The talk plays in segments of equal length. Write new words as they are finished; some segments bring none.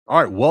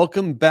All right,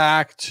 welcome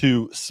back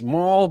to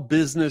Small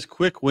Business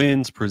Quick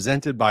Wins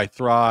presented by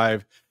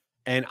Thryv.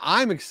 And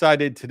I'm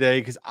excited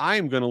today because I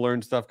am going to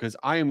learn stuff because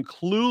I am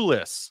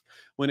clueless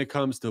when it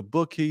comes to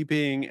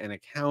bookkeeping and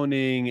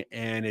accounting.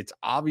 And it's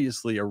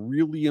obviously a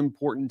really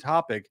important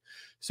topic.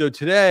 So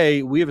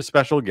today we have a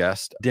special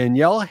guest.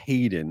 Danielle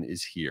Hayden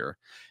is here,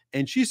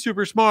 and she's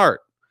super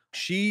smart.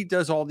 She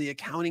does all the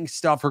accounting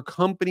stuff her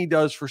company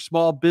does for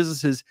small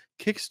businesses.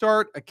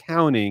 Kickstart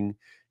Accounting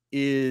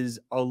is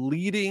a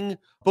leading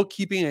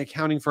bookkeeping and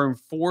accounting firm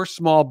for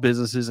small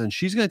businesses. And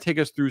she's going to take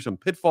us through some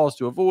pitfalls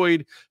to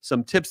avoid,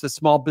 some tips that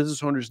small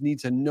business owners need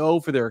to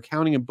know for their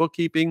accounting and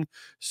bookkeeping.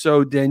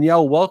 So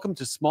Danielle, welcome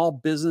to Small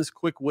Business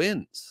Quick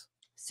Wins.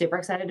 Super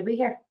excited to be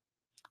here.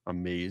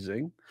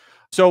 Amazing.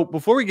 So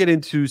before we get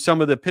into some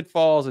of the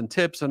pitfalls and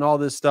tips and all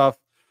this stuff,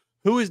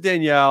 who is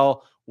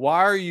Danielle?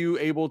 Why are you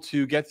able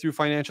to get through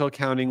financial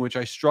accounting, which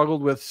I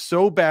struggled with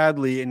so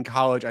badly in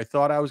college? I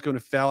thought I was going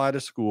to fail out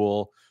of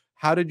school.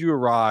 How did you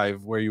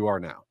arrive where you are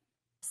now?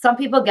 Some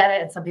people get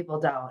it and some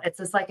people don't. It's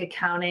just like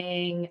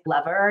accounting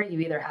lever. You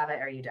either have it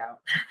or you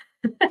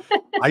don't.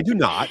 I do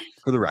not,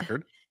 for the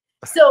record.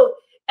 So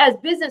as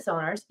business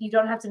owners, you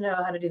don't have to know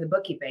how to do the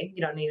bookkeeping.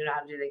 You don't need to know how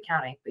to do the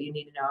accounting, but you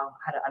need to know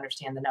how to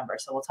understand the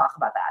numbers. So we'll talk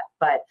about that.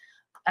 But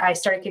I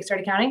started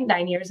Kickstart Accounting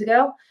 9 years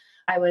ago.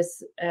 I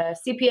was a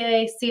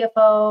CPA,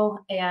 CFO,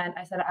 and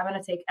I said, I'm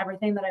going to take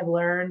everything that I've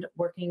learned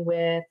working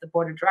with the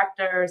board of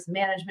directors,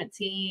 management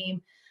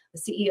team, the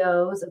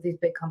CEOs of these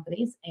big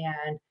companies,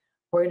 and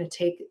we're going to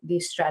take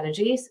these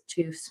strategies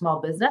to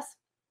small business,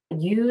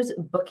 use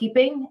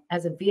bookkeeping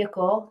as a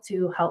vehicle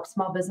to help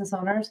small business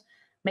owners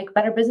make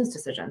better business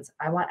decisions.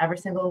 I want every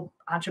single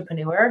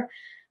entrepreneur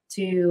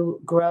to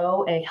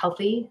grow a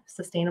healthy,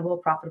 sustainable,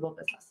 profitable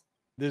business.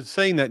 They're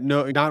saying that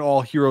not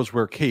all heroes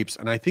wear capes.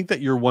 And I think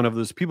that you're one of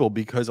those people,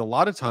 because a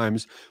lot of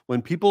times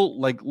when people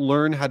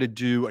learn how to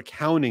do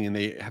accounting and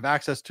they have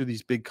access to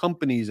these big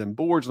companies and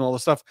boards and all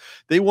this stuff,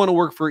 they want to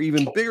work for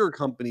even bigger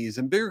companies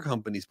and bigger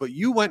companies. But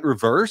you went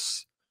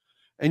reverse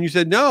and you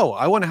said, no,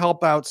 I want to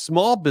help out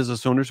small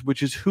business owners,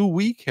 which is who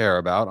we care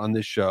about on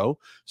this show.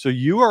 So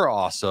you are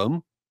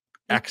awesome.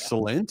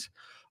 Excellent.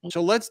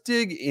 So let's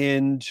dig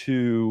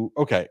into,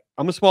 okay,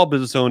 I'm a small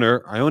business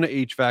owner. I own an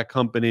HVAC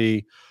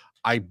company.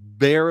 I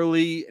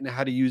barely know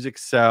how to use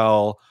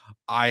Excel.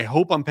 I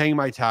hope I'm paying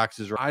my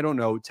taxes, or I don't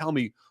know. Tell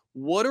me,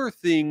 what are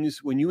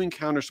things when you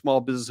encounter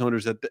small business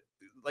owners that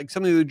like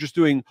something they're just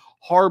doing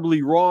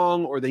horribly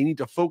wrong or they need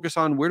to focus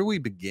on? Where do we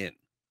begin?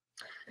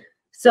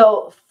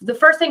 So the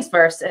first things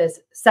first is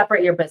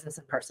separate your business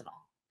and personal.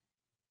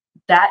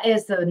 That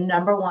is the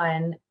number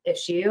one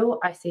issue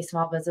I see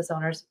small business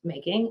owners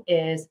making,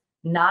 is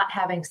not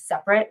having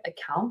separate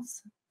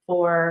accounts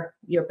for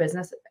your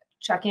business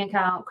checking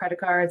account, credit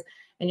cards,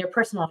 and your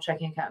personal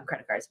checking account and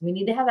credit cards. We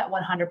need to have that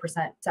 100%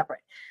 separate.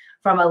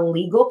 From a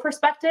legal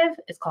perspective,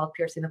 it's called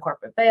piercing the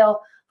corporate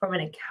veil. From an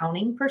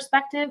accounting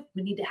perspective,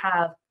 we need to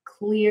have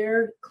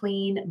clear,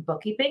 clean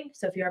bookkeeping.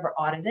 So if you're ever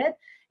audited,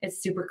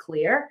 it's super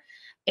clear.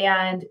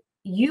 And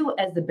you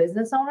as the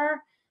business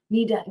owner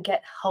need to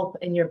get help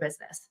in your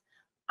business.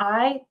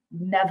 I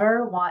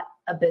never want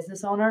a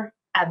business owner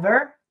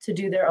ever to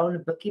do their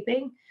own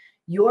bookkeeping.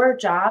 Your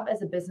job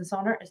as a business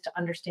owner is to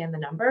understand the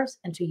numbers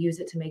and to use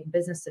it to make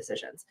business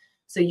decisions.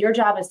 So your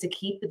job is to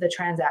keep the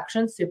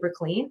transactions super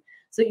clean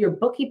so your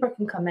bookkeeper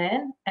can come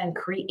in and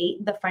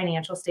create the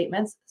financial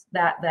statements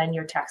that then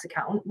your tax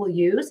accountant will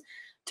use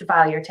to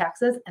file your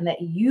taxes and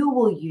that you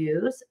will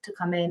use to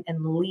come in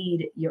and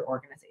lead your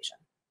organization.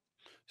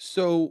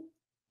 So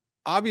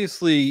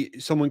obviously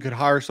someone could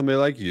hire somebody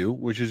like you,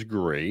 which is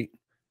great.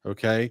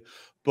 Okay.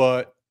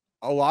 But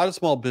a lot of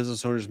small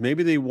business owners,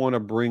 maybe they want to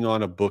bring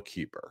on a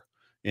bookkeeper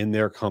in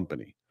their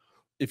company.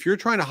 If you're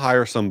trying to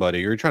hire somebody,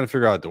 you're trying to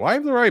figure out, do I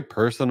have the right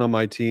person on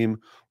my team?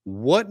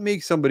 What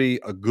makes somebody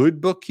a good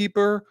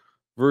bookkeeper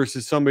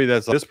versus somebody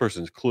that's like, this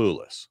person's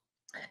clueless?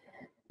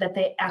 That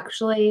they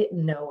actually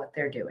know what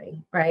they're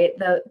doing, right?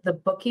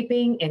 The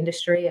bookkeeping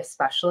industry,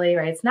 especially,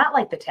 right? It's not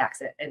like the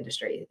tax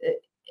industry.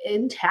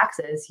 In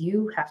taxes,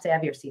 you have to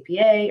have your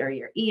CPA or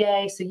your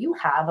EA. So you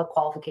have a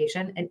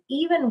qualification. And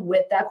even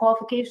with that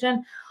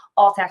qualification,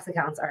 all tax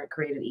accounts aren't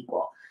created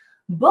equal.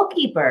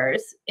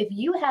 Bookkeepers, if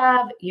you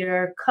have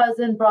your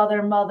cousin,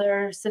 brother,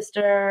 mother,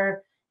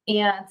 sister,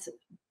 aunt,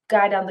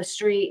 guy down the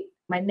street,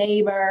 my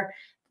neighbor,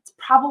 it's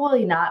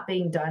probably not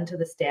being done to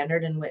the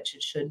standard in which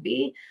it should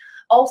be.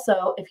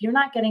 Also, if you're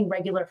not getting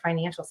regular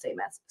financial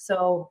statements.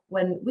 So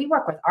when we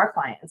work with our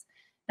clients,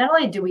 not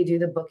only do we do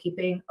the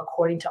bookkeeping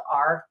according to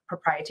our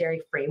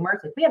proprietary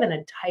framework, like we have an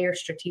entire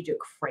strategic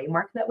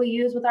framework that we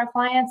use with our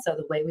clients. So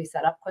the way we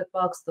set up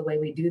QuickBooks, the way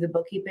we do the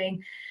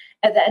bookkeeping,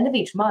 at the end of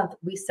each month,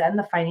 we send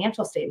the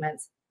financial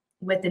statements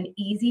with an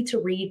easy to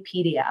read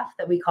PDF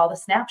that we call the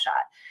snapshot.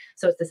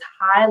 So it's this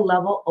high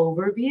level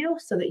overview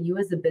so that you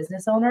as the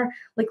business owner,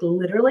 like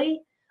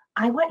literally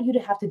I want you to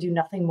have to do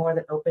nothing more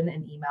than open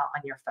an email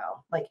on your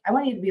phone. Like, I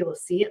want you to be able to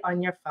see it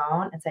on your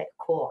phone and say,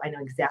 cool, I know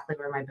exactly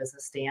where my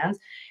business stands.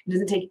 It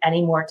doesn't take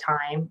any more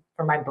time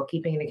for my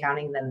bookkeeping and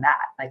accounting than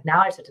that. Like,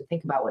 now I just have to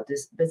think about what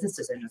business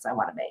decisions I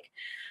want to make.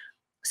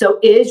 So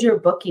is your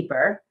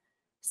bookkeeper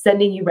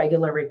sending you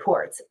regular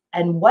reports?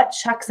 And what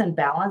checks and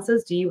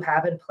balances do you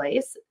have in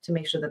place to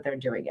make sure that they're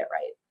doing it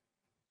right?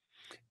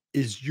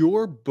 Is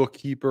your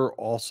bookkeeper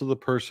also the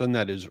person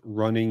that is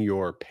running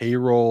your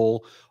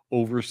payroll,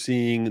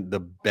 overseeing the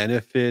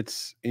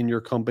benefits in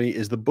your company?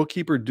 Is the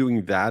bookkeeper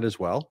doing that as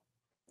well?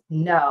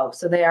 No.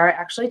 So they are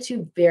actually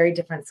two very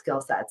different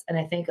skill sets. And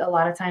I think a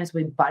lot of times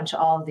we bunch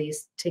all of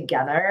these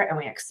together and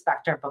we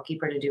expect our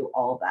bookkeeper to do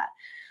all of that.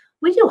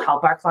 We do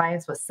help our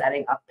clients with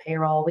setting up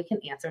payroll. We can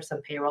answer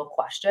some payroll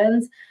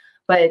questions,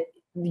 but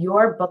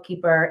your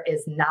bookkeeper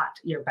is not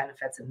your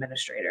benefits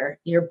administrator.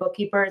 Your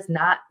bookkeeper is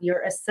not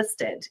your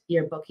assistant.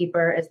 Your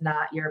bookkeeper is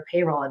not your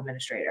payroll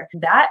administrator.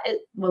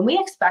 When we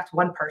expect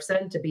one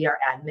person to be our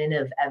admin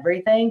of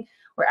everything,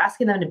 we're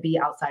asking them to be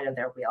outside of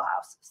their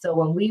wheelhouse. So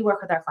when we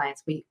work with our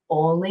clients, we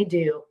only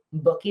do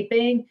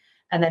bookkeeping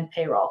and then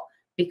payroll,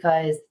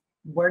 because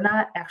we're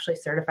not actually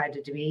certified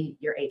to be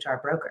your HR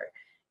broker.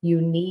 You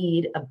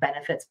need a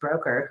benefits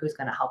broker who's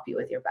going to help you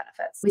with your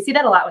benefits. We see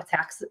that a lot with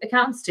tax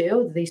accountants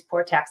too, these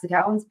poor tax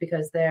accountants,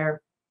 because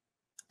they're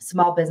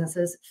small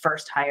businesses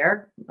first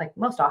hire. Like,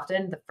 most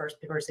often, the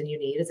first person you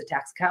need is a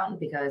tax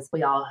accountant, because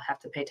we all have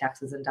to pay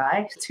taxes and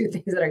die, two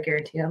things that are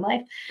guaranteed in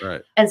life.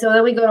 Right. And so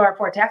then we go to our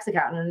poor tax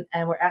accountant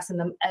and we're asking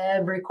them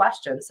every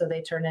question. So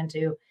they turn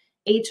into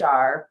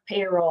HR,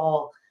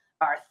 payroll,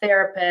 our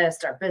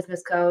therapist, our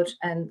business coach.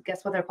 And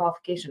guess what their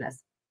qualification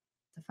is?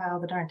 To file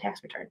the darn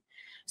tax return.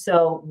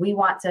 So we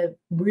want to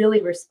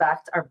really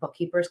respect our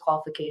bookkeeper's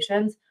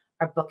qualifications.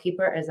 Our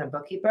bookkeeper is our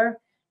bookkeeper,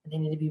 and they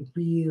need to be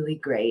really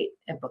great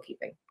at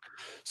bookkeeping.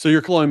 So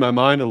you're blowing my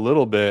mind a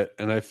little bit,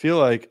 and I feel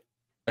like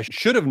I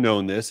should have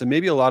known this, and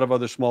maybe a lot of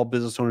other small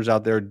business owners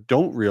out there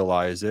don't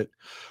realize it,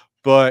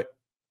 but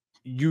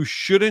you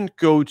shouldn't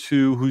go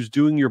to who's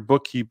doing your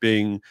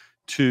bookkeeping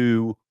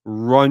to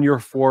run your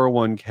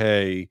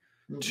 401k,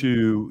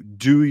 to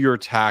do your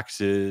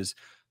taxes.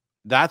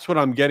 That's what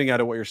I'm getting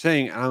at what you're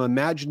saying. And I'm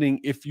imagining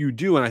if you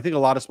do, and I think a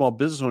lot of small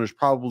business owners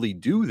probably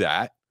do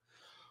that,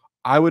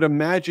 I would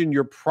imagine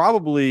you're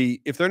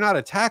probably, if they're not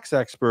a tax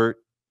expert,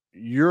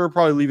 you're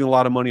probably leaving a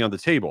lot of money on the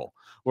table.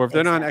 Or if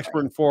they're not an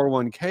expert in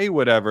 401k,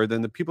 whatever,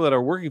 then the people that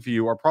are working for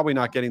you are probably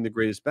not getting the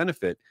greatest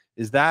benefit.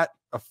 Is that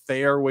a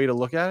fair way to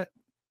look at it?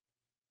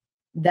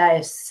 That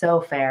is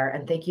so fair.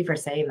 And thank you for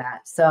saying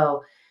that.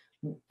 So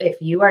if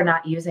you are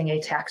not using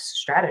a tax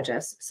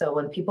strategist, so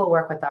when people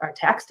work with our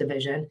tax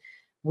division,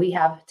 we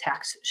have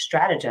tax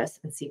strategists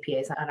and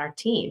CPAs on our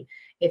team.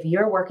 If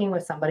you're working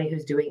with somebody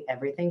who's doing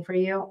everything for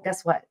you,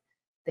 guess what?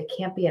 They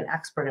can't be an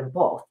expert in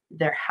both.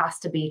 There has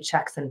to be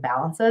checks and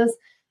balances,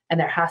 and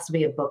there has to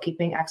be a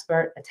bookkeeping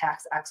expert, a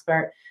tax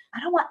expert.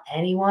 I don't want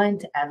anyone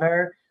to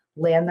ever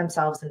land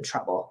themselves in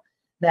trouble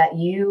that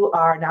you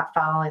are not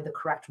following the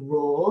correct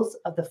rules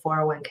of the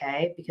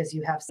 401k because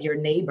you have your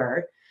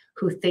neighbor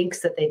who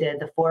thinks that they did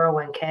the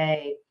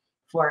 401k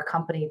for a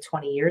company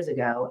 20 years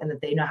ago and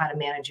that they know how to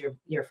manage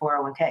your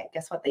 401k.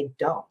 Guess what? They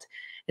don't.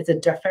 It's a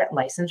different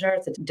licensure.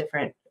 It's a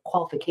different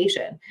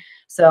qualification.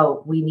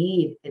 So we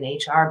need an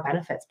HR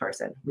benefits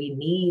person. We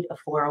need a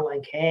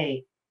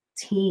 401k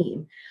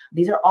team.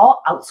 These are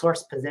all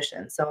outsourced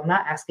positions. So I'm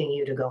not asking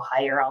you to go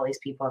hire all these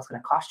people. It's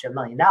going to cost you $1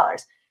 million.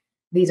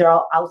 These are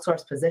all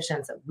outsourced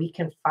positions that we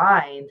can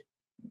find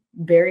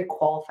very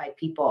qualified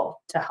people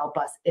to help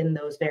us in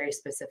those very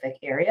specific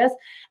areas.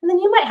 And then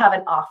you might have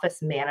an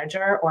office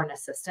manager or an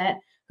assistant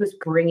who's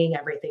bringing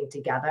everything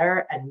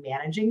together and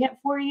managing it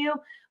for you,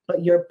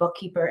 but your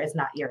bookkeeper is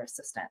not your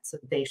assistant. So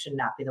they should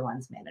not be the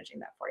ones managing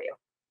that for you.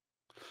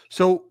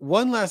 So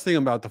one last thing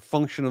about the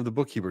function of the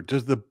bookkeeper.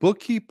 Does the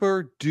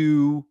bookkeeper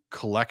do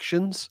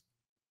collections?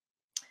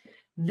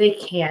 They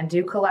can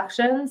do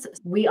collections.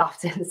 We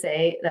often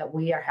say that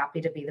we are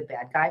happy to be the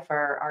bad guy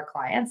for our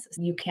clients.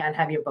 You can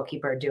have your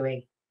bookkeeper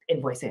doing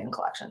invoicing and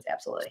collections.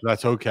 Absolutely.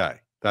 That's okay.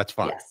 That's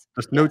fine. Yes.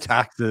 Just no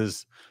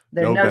taxes.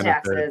 There's no no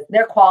benefit. taxes.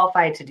 They're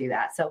qualified to do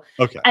that. So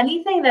Okay.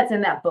 anything that's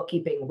in that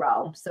bookkeeping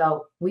realm.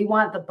 So we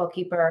want the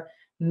bookkeeper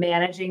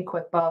managing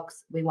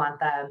QuickBooks. We want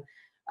them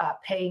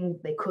paying.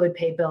 They could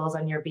pay bills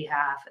on your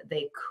behalf.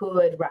 They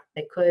could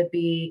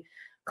be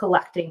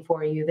collecting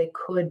for you. They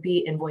could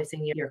be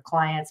invoicing your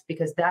clients,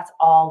 because that's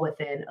all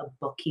within a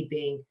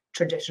bookkeeping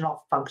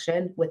traditional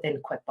function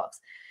within QuickBooks.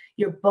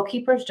 Your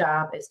bookkeeper's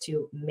job is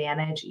to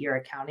manage your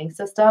accounting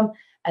system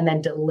and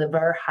then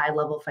deliver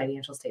high-level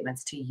financial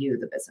statements to you,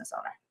 the business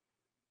owner.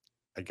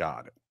 I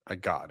got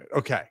it.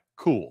 Okay,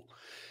 cool.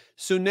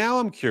 So now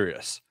I'm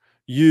curious.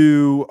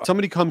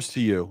 Somebody comes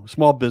to you,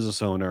 small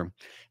business owner,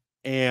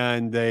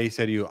 and they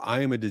say to you,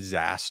 I am a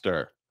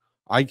disaster.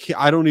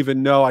 I don't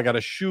even know. I got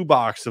a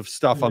shoebox of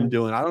stuff I'm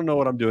doing. I don't know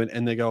what I'm doing.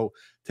 And they go,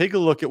 take a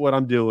look at what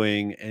I'm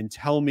doing and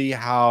tell me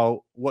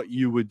what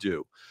you would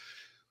do.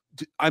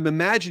 I'm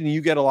imagining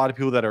you get a lot of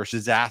people that are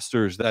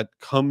disasters that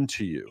come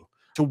to you.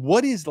 So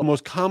what is the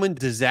most common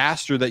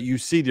disaster that you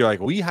see? You're like,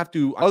 we have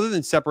to, other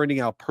than separating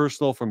out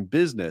personal from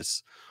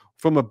business,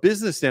 from a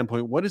business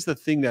standpoint, what is the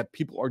thing that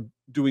people are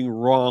doing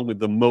wrong with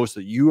the most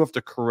that you have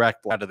to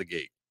correct out of the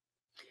gate?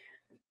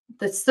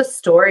 That's the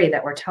story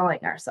that we're telling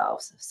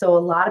ourselves. So a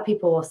lot of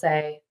people will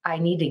say, I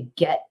need to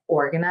get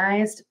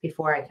organized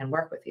before I can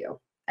work with you.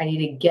 I need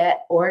to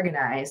get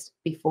organized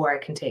before I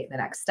can take the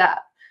next step.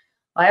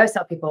 I always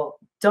tell people,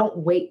 don't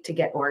wait to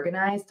get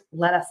organized.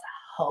 Let us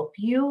help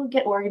you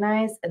get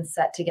organized and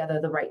set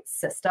together the right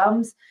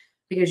systems,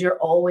 because you're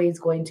always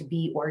going to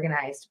be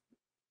organized.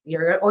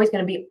 You're always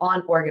going to be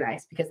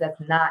unorganized because that's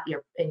not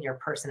in your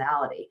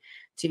personality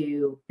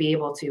to be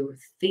able to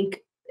think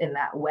in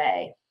that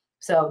way.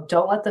 So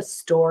don't let the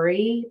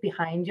story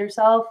behind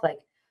yourself, like,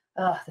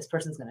 oh, this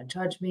person's going to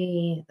judge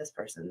me. This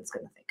person's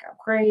going to think I'm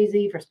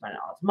crazy for spending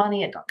all this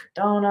money at Dunkin'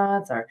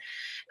 Donuts, or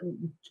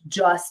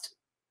just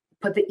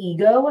put the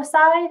ego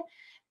aside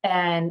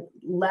and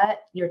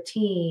let your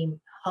team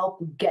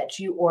help get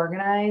you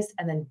organized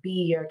and then be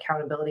your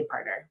accountability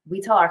partner.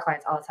 We tell our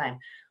clients all the time,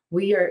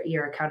 we are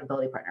your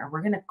accountability partner.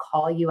 We're going to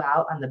call you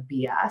out on the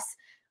BS.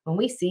 When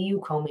we see you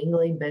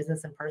commingling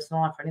business and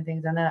personal and putting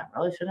things in there that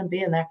really shouldn't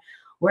be in there,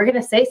 we're going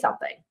to say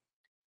something.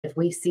 If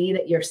we see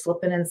that you're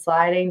slipping and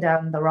sliding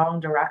down the wrong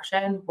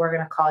direction, we're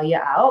going to call you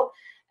out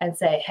and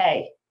say,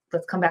 hey,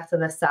 let's come back to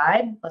this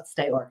side. Let's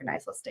stay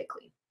organized. Let's stay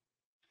clean.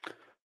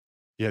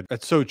 Yeah,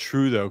 that's so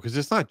true though, because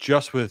it's not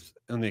just with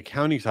on the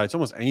accounting side, it's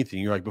almost anything.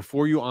 You're like,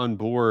 before you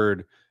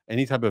onboard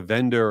any type of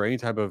vendor or any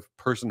type of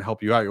person to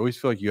help you out, you always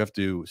feel like you have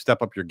to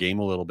step up your game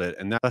a little bit.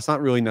 And that's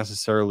not really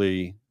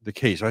necessarily the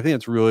case. So I think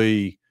it's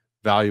really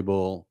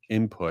valuable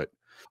input.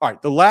 All right.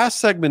 The last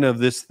segment of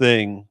this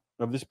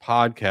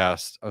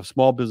podcast of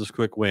Small Business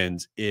Quick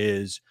Wins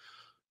is,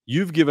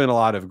 you've given a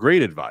lot of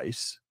great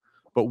advice,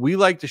 but we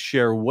like to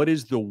share what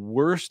is the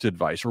worst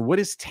advice or what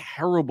is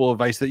terrible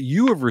advice that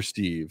you have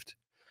received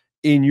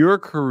in your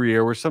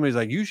career where somebody's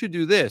like, you should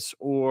do this,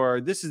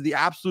 or this is the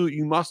absolute,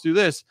 you must do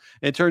this.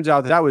 And it turns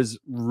out that was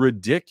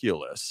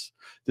ridiculous.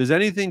 Does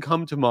anything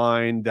come to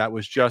mind that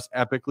was just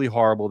epically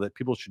horrible that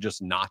people should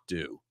just not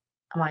do?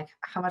 I'm like,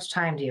 how much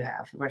time do you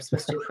have? We're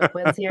supposed to do quick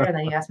wins here. And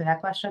then you ask me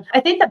that question. I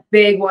think the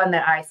big one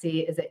that I see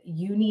is that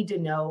you need to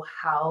know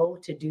how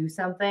to do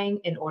something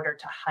in order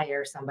to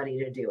hire somebody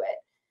to do it.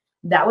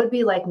 That would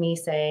be like me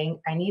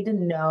saying, I need to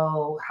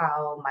know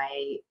how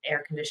my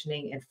air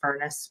conditioning and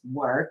furnace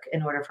work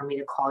in order for me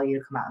to call you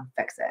to come out and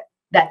fix it.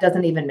 That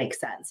doesn't even make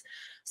sense.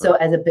 So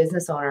as a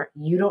business owner,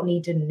 you don't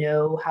need to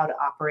know how to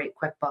operate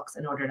QuickBooks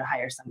in order to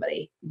hire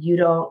somebody. You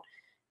don't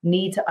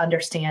need to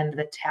understand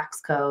the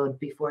tax code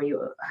before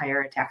you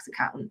hire a tax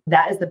accountant.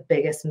 That is the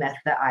biggest myth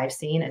that I've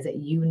seen, is that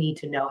you need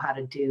to know how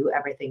to do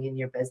everything in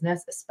your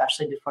business,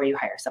 especially before you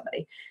hire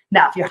somebody.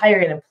 Now, if you're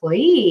hiring an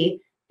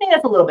employee, I think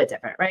that's a little bit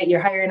different, right?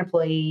 You're hiring an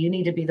employee, you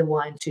need to be the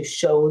one to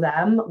show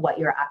them what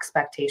your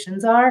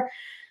expectations are.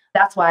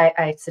 That's why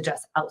I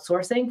suggest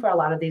outsourcing for a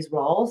lot of these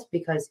roles,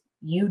 because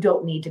you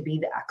don't need to be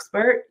the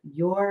expert.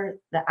 You're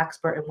the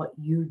expert in what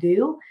you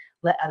do.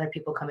 Let other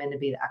people come in to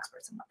be the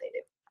experts in what they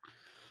do.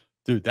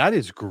 Dude, that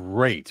is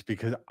great,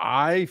 because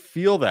I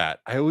feel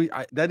that.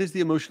 That is the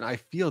emotion I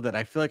feel, that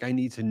I feel like I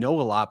need to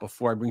know a lot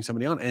before I bring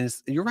somebody on. And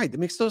you're right, that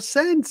makes no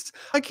sense.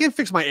 I can't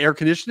fix my air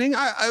conditioning.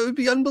 I would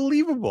be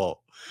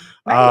unbelievable.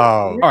 Right.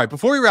 All right.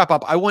 Before we wrap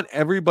up, I want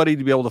everybody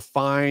to be able to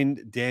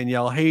find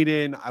Danielle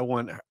Hayden. I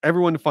want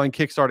everyone to find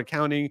Kickstart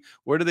Accounting.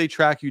 Where do they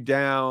track you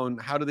down?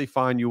 How do they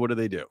find you? What do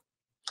they do?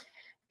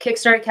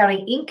 Kickstart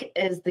Accounting Inc.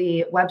 is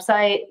the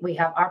website. We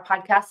have our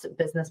podcast,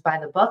 Business by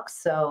the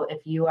Books. So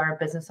if you are a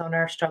business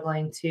owner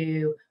struggling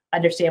to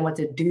understand what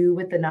to do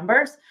with the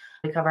numbers,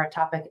 we cover a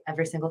topic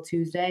every single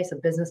Tuesday. So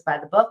Business by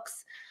the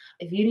Books.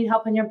 If you need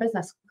help in your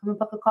business, come and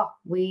book a call.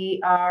 We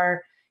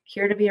are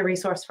here to be a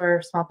resource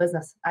for small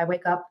business. I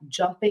wake up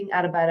jumping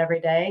out of bed every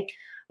day,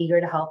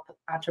 eager to help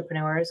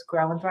entrepreneurs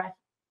grow and thrive.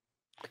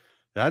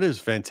 That is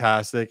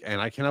fantastic. And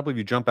I cannot believe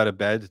you jump out of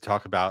bed to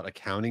talk about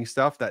accounting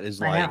stuff. That is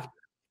like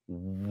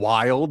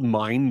wild,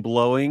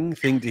 mind-blowing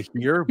thing to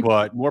hear,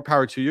 but more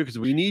power to you, because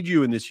we need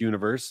you in this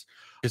universe,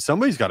 because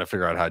somebody's got to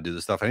figure out how to do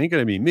this stuff. It ain't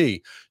going to be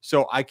me.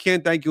 So I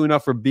can't thank you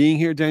enough for being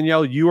here,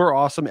 Danielle. You are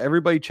awesome.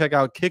 Everybody check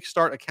out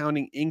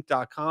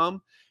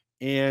kickstartaccountinginc.com.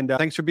 And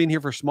thanks for being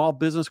here for Small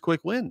Business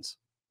Quick Wins.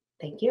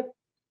 Thank you.